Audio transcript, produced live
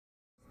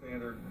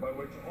standard by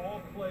which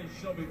all plays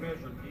shall be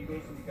measured.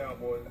 Eagles and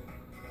Cowboys.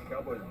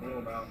 Cowboys blew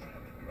them out.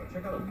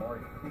 Check out Amari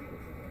Cooper.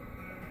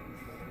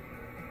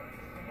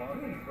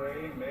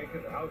 Trey, make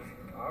it. How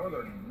are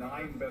there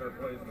 9 better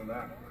plays than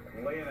that?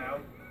 Laying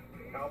out.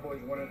 Cowboys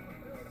win it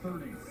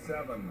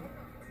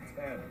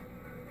 37-10.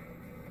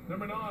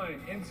 Number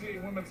 9,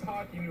 NCAA Women's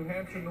Hockey, New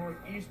Hampshire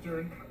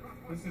Northeastern.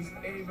 This is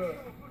Ava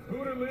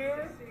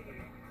Hooterleer.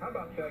 How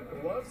about that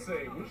glove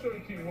save? We'll show you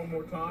to you one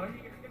more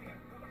time.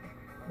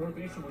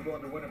 Northeastern was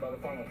going to win it by the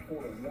final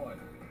 4-1.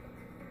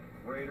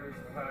 Raiders,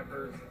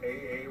 Packers,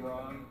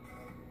 Ron.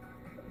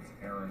 That's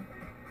Aaron.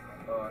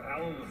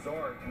 Alan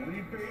Lazard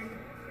leaping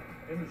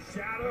in the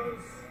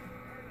shadows.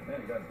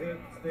 Man, he got hit,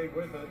 stayed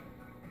with it.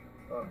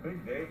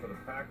 Big day for the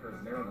Packers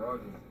and Aaron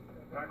Rodgers.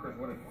 Packers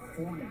win it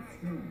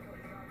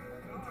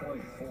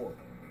 42-24.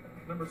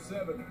 Number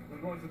 7, we're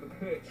going to the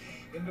pitch.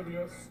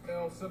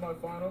 NWSL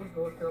semifinals,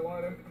 North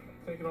Carolina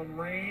taking on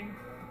Rain.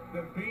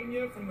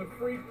 Dabinia from the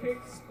free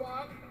kick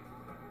spot.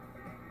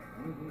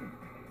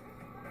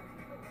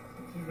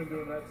 She's been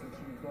doing that since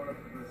she was going up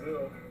to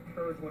Brazil.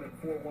 Courage won it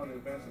 4-1 to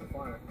advance to the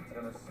final.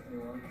 Tennis,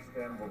 anyone?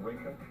 Stan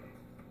Wawrinka,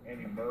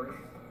 Andy Murray.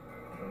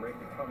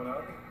 Wawrinka coming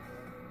up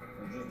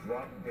and just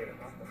drops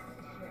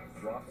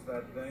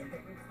that thing.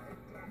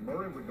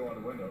 Murray would go on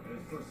the window.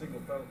 His first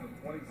single title from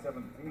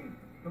 2017.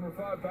 Number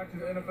 5, back to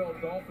the NFL.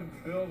 Dolphins,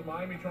 Bills.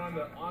 Miami trying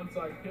to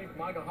onside kick.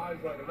 Micah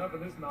Hyde's like, enough of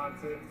this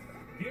nonsense.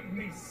 Give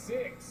me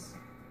 6.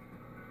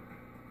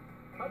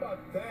 How about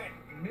that?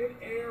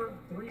 Mid-air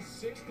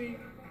 360.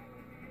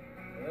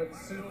 And that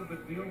sealed the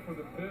deal for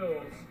the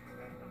Bills.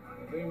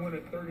 They win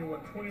at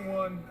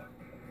 31-21.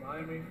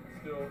 Miami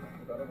still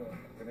without a win.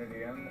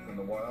 Canadians in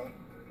the wild.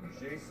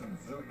 Jason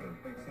Zucker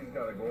thinks he's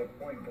got to go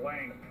point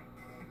blank.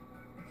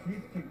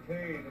 Keith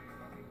Kincaid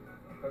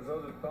has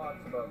other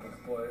thoughts about this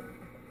play.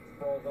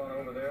 Sprawls on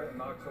over there and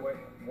knocks away.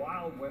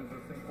 Wild wins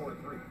this thing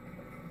 4-3.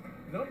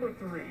 Number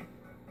 3,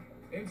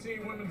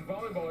 NCAA women's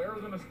volleyball,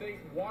 Arizona State,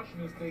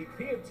 Washington State.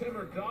 Tia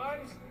Timmer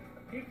dives,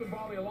 keeps the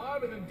volley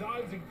alive, and then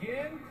dives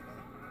again.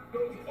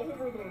 Goes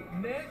over the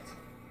net.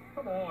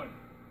 Come on.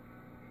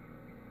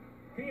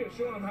 Pia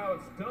showing them how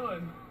it's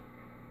done.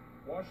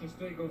 Washington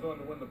State goes on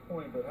to win the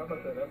point, but how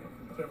about that effort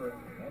from Timmer?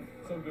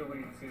 So good when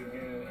you can see it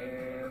again.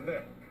 And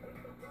there.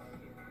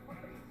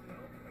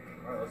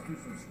 All right, let's do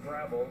some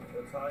Scrabble.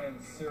 Italian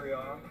Serie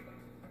A.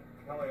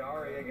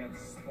 Cagliari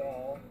against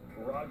Spal.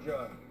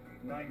 Raja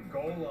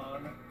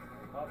Nainggolan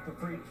off the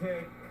free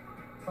kick.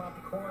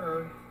 Top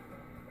corner.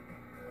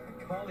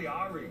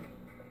 Cagliari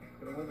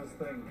going to win this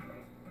thing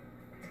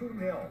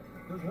 2-0.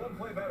 There's one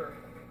play better.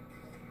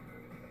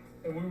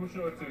 And we will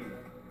show it to you.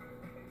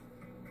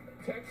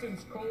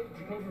 Texans, Colt,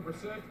 Jacoby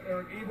Brissett,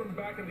 Eric Ebron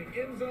back in the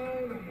end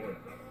zone.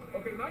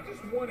 Okay, not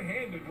just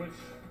one-handed, which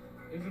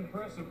is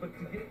impressive, but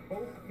to get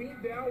both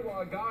feet down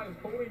while a guy is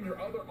holding your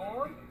other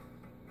arm.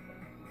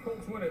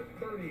 Colts win at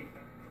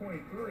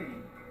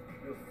 30-23.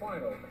 Your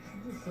final.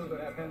 She just showed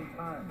that 10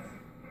 times.